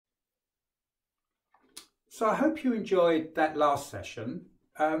So I hope you enjoyed that last session,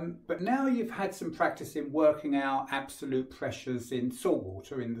 but now you've had some practice in working out absolute pressures in salt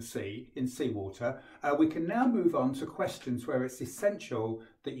water in the sea, in seawater. We can now move on to questions where it's essential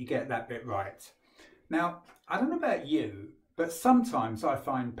that you get that bit right. Now, I don't know about you, but sometimes I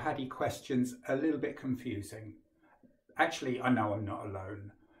find PADI questions a little bit confusing. Actually, I know I'm not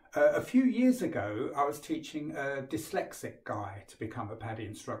alone. A few years ago, I was teaching a dyslexic guy to become a PADI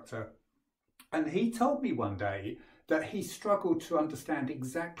instructor. And he told me one day that he struggled to understand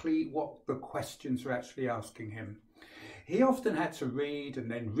exactly what the questions were actually asking him. He often had to read and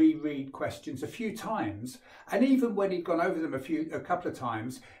then reread questions a few times, and even when he'd gone over them a couple of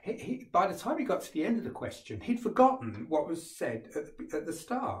times, by the time he got to the end of the question, he'd forgotten what was said at the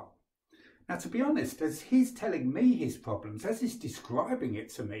start. Now, to be honest, as he's telling me his problems, as he's describing it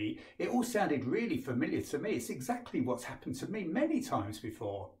to me, it all sounded really familiar to me. It's exactly what's happened to me many times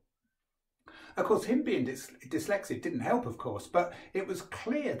before. Of course, him being dyslexic didn't help, of course, but it was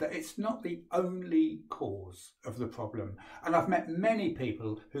clear that it's not the only cause of the problem. And I've met many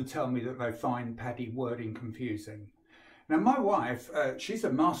people who tell me that they find PADI wording confusing. Now, my wife, she's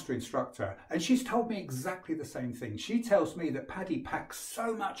a master instructor, and she's told me exactly the same thing. She tells me that PADI packs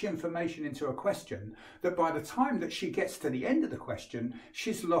so much information into a question that by the time that she gets to the end of the question,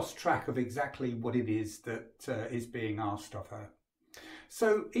 she's lost track of exactly what it is that is being asked of her.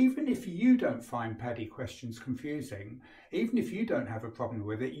 So even if you don't find PADI questions confusing, even if you don't have a problem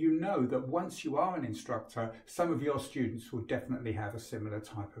with it, you know that once you are an instructor, some of your students will definitely have a similar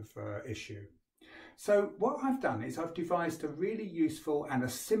type of issue. So what I've done is I've devised a really useful and a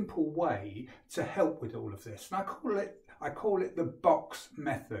simple way to help with all of this. And I call it the box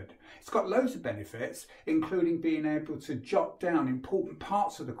method. It's got loads of benefits, including being able to jot down important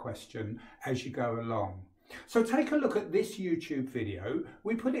parts of the question as you go along. So take a look at this YouTube video.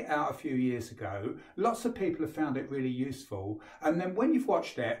 We put it out a few years ago. Lots of people have found it really useful. And then when you've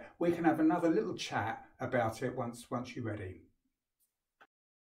watched it, we can have another little chat about it once you're ready.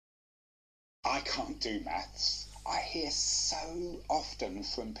 I can't do maths. I hear so often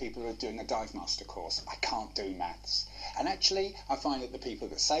from people who are doing a dive master course, I can't do maths. And actually, I find that the people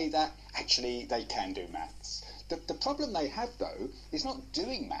that say that, actually, they can do maths. The problem they have, though, is not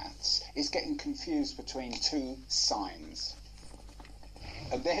doing maths, it's getting confused between two signs.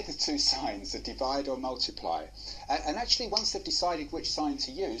 And they're the two signs, the divide or multiply. And actually, once they've decided which sign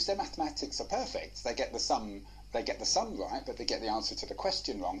to use, their mathematics are perfect. They get the sum right, but they get the answer to the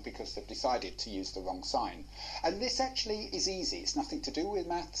question wrong because they've decided to use the wrong sign. And this actually is easy. It's nothing to do with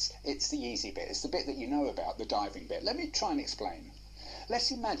maths. It's the easy bit. It's the bit that you know about, the diving bit. Let me try and explain.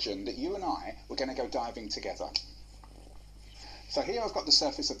 Let's imagine that you and I were going to go diving together. So here I've got the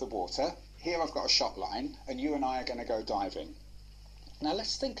surface of the water, here I've got a shot line, and you and I are going to go diving. Now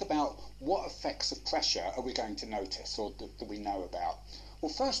let's think about what effects of pressure are we going to notice or that we know about.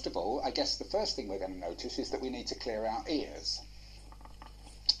 Well, first of all, I guess the first thing we're going to notice is that we need to clear our ears.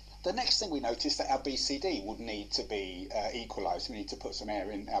 The next thing we notice that our BCD would need to be equalised. We need to put some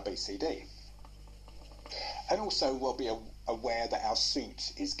air in our BCD. And also we'll be aware that our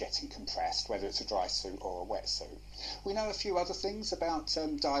suit is getting compressed, whether it's a dry suit or a wet suit. We know a few other things about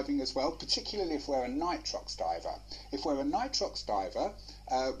diving as well, particularly if we're a nitrox diver. If we're a nitrox diver,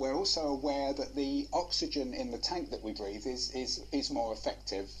 we're also aware that the oxygen in the tank that we breathe is more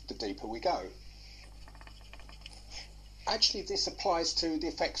effective the deeper we go. Actually, this applies to the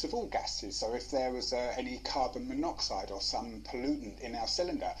effects of all gases. So if there was any carbon monoxide or some pollutant in our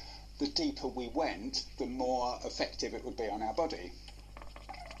cylinder, the deeper we went, the more effective it would be on our body.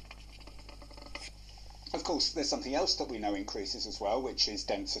 Of course, there's something else that we know increases as well, which is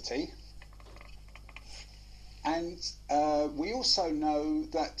density. And we also know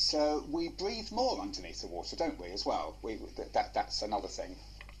that we breathe more underneath the water, don't we, as well? That's another thing.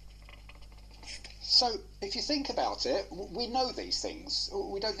 So, if you think about it, we know these things.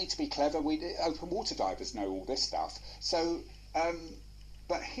 We don't need to be clever. Open water divers know all this stuff. So,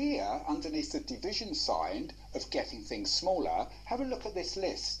 but here, underneath the division sign of getting things smaller, have a look at this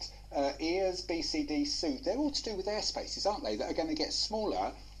list. Ears, BCD, suit, they're all to do with air spaces, aren't they, that are going to get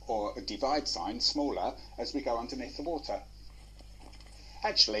smaller, or a divide sign, smaller, as we go underneath the water.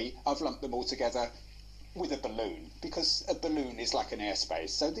 Actually, I've lumped them all together with a balloon, because a balloon is like an airspace.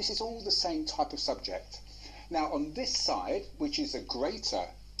 So this is all the same type of subject. Now, on this side, which is a greater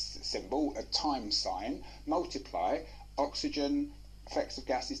symbol, a time sign, multiply, oxygen, effects of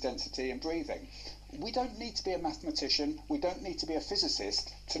gases, density and breathing. We don't need to be a mathematician, we don't need to be a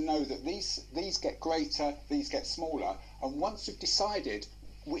physicist to know that these get greater, these get smaller, and once we've decided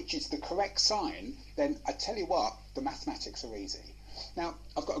which is the correct sign, then I tell you what, the mathematics are easy. Now,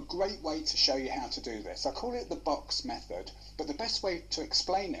 I've got a great way to show you how to do this. I call it the box method, but the best way to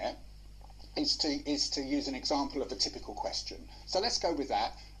explain it is to use an example of a typical question. So let's go with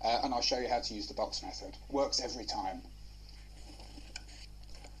that, and I'll show you how to use the box method. It works every time.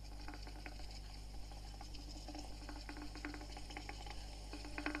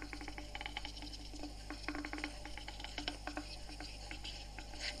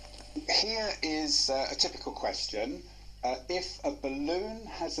 Here is a typical question. If a balloon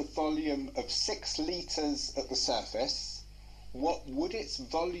has a volume of 6 litres at the surface, what would its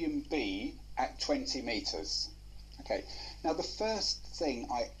volume be at 20 metres? Okay, now the first thing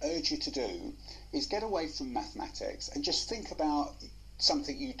I urge you to do is get away from mathematics and just think about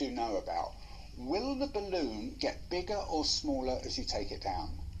something you do know about. Will the balloon get bigger or smaller as you take it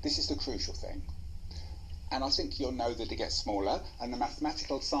down? This is the crucial thing. And I think you'll know that it gets smaller, and the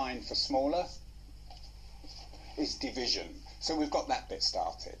mathematical sign for smaller is division. So we've got that bit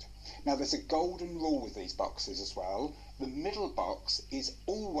started. Now there's a golden rule with these boxes as well. The middle box is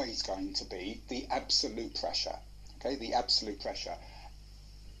always going to be the absolute pressure. Okay, the absolute pressure.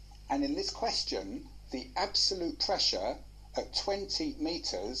 And in this question, the absolute pressure at 20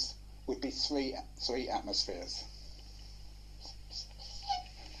 metres would be 3 atmospheres.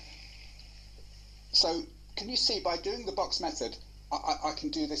 So can you see, by doing the box method, I can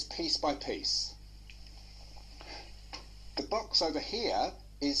do this piece by piece. The box over here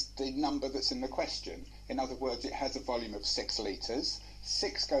is the number that's in the question. In other words, it has a volume of 6 litres.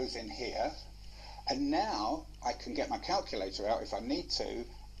 6 goes in here. And now I can get my calculator out if I need to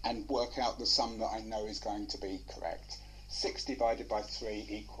and work out the sum that I know is going to be correct. 6 divided by 3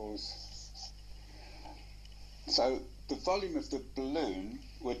 equals... So the volume of the balloon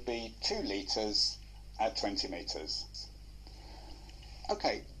would be 2 litres at 20 metres.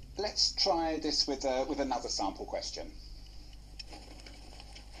 Okay, let's try this with another sample question.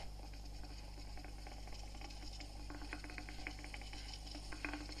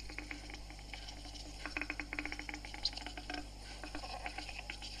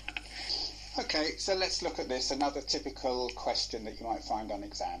 Okay, so let's look at this, another typical question that you might find on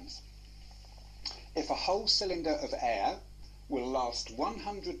exams. If a whole cylinder of air will last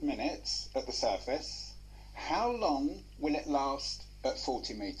 100 minutes at the surface, how long will it last at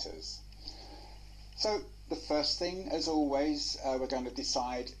 40 metres? So the first thing, as always, we're going to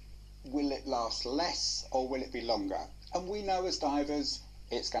decide, will it last less or will it be longer? And we know as divers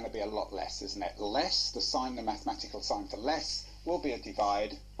it's going to be a lot less, isn't it? Less, the mathematical sign for less, will be a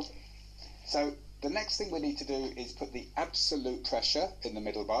divide. So the next thing we need to do is put the absolute pressure in the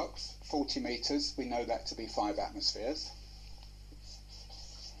middle box. 40 metres, we know that to be 5 atmospheres.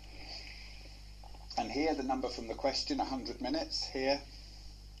 And here the number from the question, 100 minutes, here.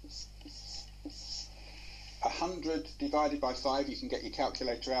 100 divided by 5, you can get your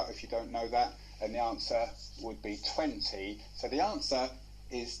calculator out if you don't know that, and the answer would be 20. So the answer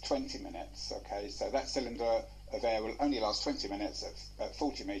is 20 minutes, okay? So that cylinder of air will only last 20 minutes at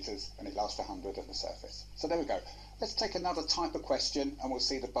 40 metres, and it lasts 100 at the surface. So there we go. Let's take another type of question, and we'll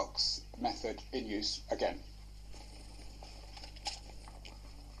see the box method in use again.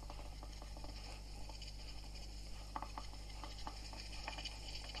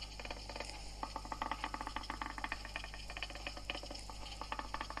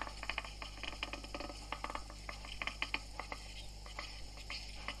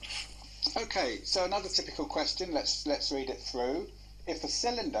 Okay, so another typical question, let's read it through. If a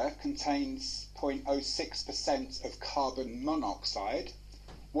cylinder contains 0.06% of carbon monoxide,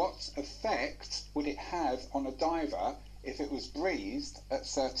 what effect would it have on a diver if it was breathed at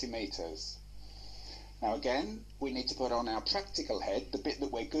 30 metres? Now again, we need to put on our practical head, the bit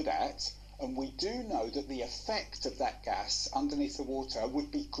that we're good at, and we do know that the effect of that gas underneath the water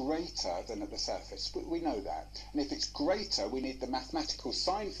would be greater than at the surface. We know that. And if it's greater, we need the mathematical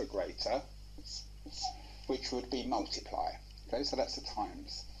sign for greater, which would be multiply. Okay, so that's the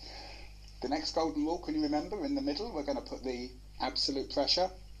times. The next golden rule, can you remember, in the middle, we're going to put the absolute pressure,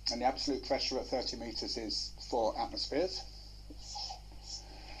 and the absolute pressure at 30 metres is 4 atmospheres.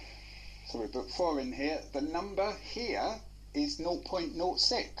 So we put 4 in here. The number here is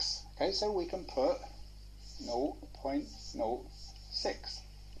 0.06. Okay, so we can put 0.06.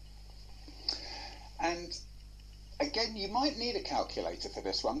 And again, you might need a calculator for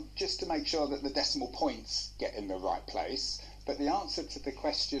this one, just to make sure that the decimal points get in the right place. But the answer to the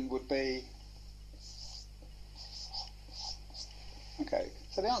question would be... Okay,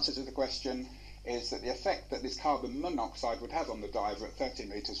 so the answer to the question is that the effect that this carbon monoxide would have on the diver at 30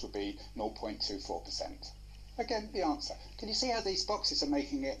 metres would be 0.24%. Again, the answer. Can you see how these boxes are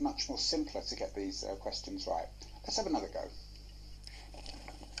making it much more simpler to get these questions right? Let's have another go.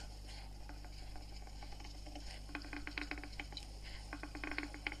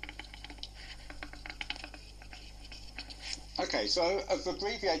 Okay, so I've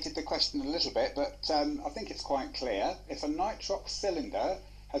abbreviated the question a little bit, but I think it's quite clear. If a nitrox cylinder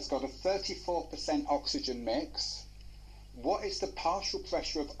has got a 34% oxygen mix, what is the partial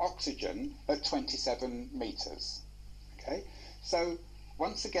pressure of oxygen at 27 meters? Okay, so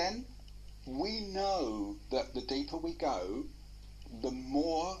once again, we know that the deeper we go, the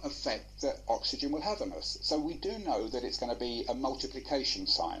more effect that oxygen will have on us. So we do know that it's going to be a multiplication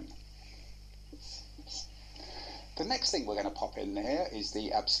sign. The next thing we're going to pop in here is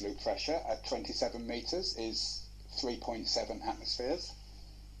the absolute pressure at 27 meters is 3.7 atmospheres.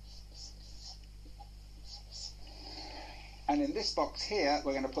 And in this box here,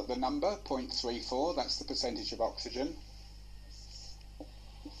 we're going to put the number 0.34, that's the percentage of oxygen.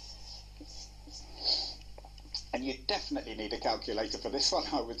 And you definitely need a calculator for this one,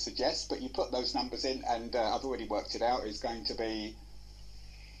 I would suggest, but you put those numbers in, and I've already worked it out, it's going to be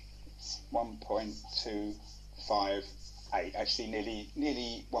 1.258, actually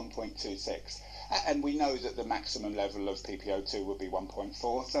nearly 1.26. And we know that the maximum level of PPO2 would be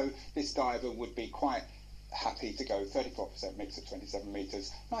 1.4, so this diver would be quite happy to go 34% mix at 27 meters.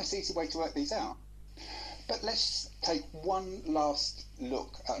 Nice easy way to work these out. But let's take one last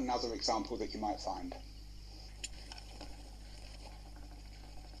look at another example that you might find.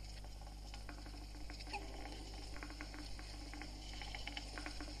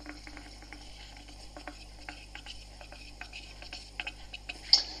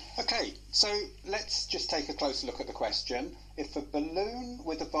 Okay, so let's just take a closer look at the question. If a balloon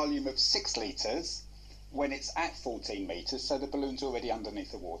with a volume of 6 litres, when it's at 14 metres, so the balloon's already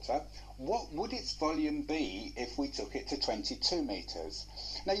underneath the water, what would its volume be if we took it to 22 metres?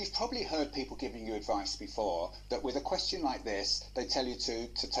 Now, you've probably heard people giving you advice before that with a question like this, they tell you to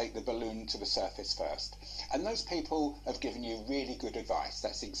take the balloon to the surface first. And those people have given you really good advice.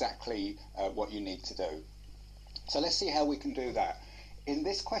 That's exactly what you need to do. So let's see how we can do that. In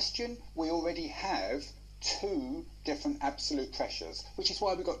this question, we already have 2 different absolute pressures, which is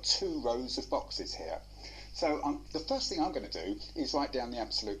why we've got 2 rows of boxes here. So the first thing I'm going to do is write down the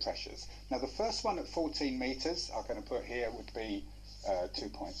absolute pressures. Now, the first one at 14 metres, I'm going to put here would be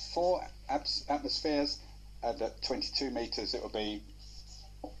 2.4 atmospheres, and at 22 metres it will be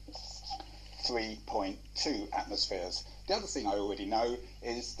 3.2 atmospheres. The other thing I already know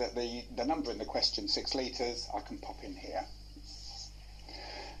is that the number in the question, 6 litres, I can pop in here.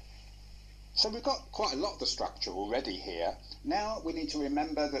 So we've got quite a lot of the structure already here. Now we need to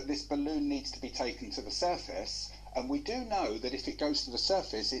remember that this balloon needs to be taken to the surface, and we do know that if it goes to the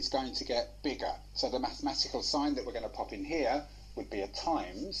surface it's going to get bigger. So the mathematical sign that we're going to pop in here would be a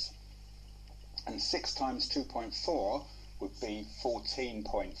times, and 6 times 2.4 would be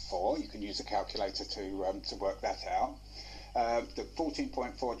 14.4. You can use a calculator to work that out. The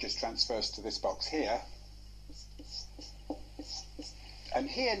 14.4 just transfers to this box here. And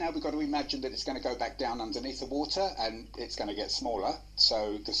here now we've got to imagine that it's going to go back down underneath the water and it's going to get smaller.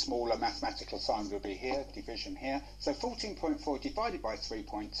 So the smaller mathematical sign will be here, division here. So 14.4 divided by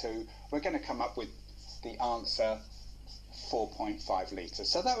 3.2, we're going to come up with the answer 4.5 litres.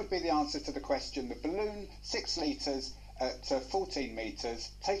 So that would be the answer to the question. The balloon, 6 litres at 14 metres,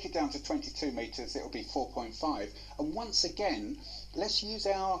 take it down to 22 metres, it will be 4.5. And once again, let's use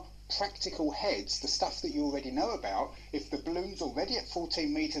our practical heads, the stuff that you already know about. If the balloon's already at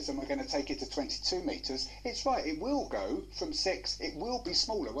 14 metres and we're going to take it to 22 metres, it's right, it will go from 6, it will be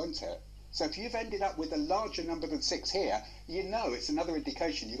smaller, won't it? So if you've ended up with a larger number than 6 here, you know it's another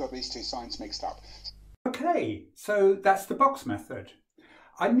indication you've got these 2 signs mixed up. Okay, so that's the box method.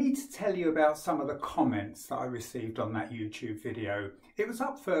 I need to tell you about some of the comments that I received on that YouTube video. It was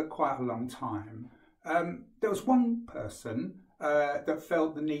up for quite a long time. There was one person that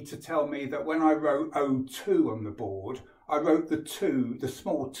felt the need to tell me that when I wrote O2 on the board, I wrote the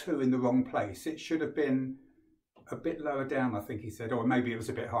small 2 in the wrong place. It should have been a bit lower down, I think he said, or maybe it was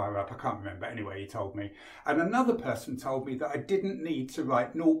a bit higher up, I can't remember. Anyway, he told me. And another person told me that I didn't need to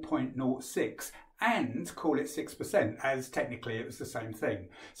write 0.06 and call it 6%, as technically it was the same thing.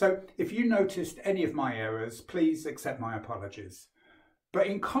 So if you noticed any of my errors, please accept my apologies. But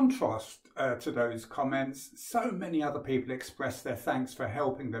in contrast to those comments, so many other people expressed their thanks for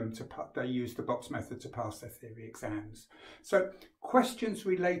helping them they use the box method to pass their theory exams. So questions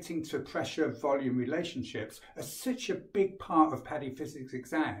relating to pressure-volume relationships are such a big part of PADI physics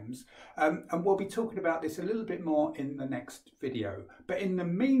exams, and we'll be talking about this a little bit more in the next video. But in the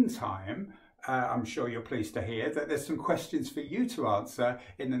meantime, I'm sure you're pleased to hear that there's some questions for you to answer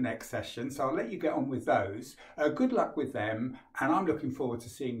in the next session, so I'll let you get on with those. Good luck with them, and I'm looking forward to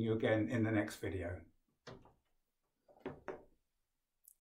seeing you again in the next video.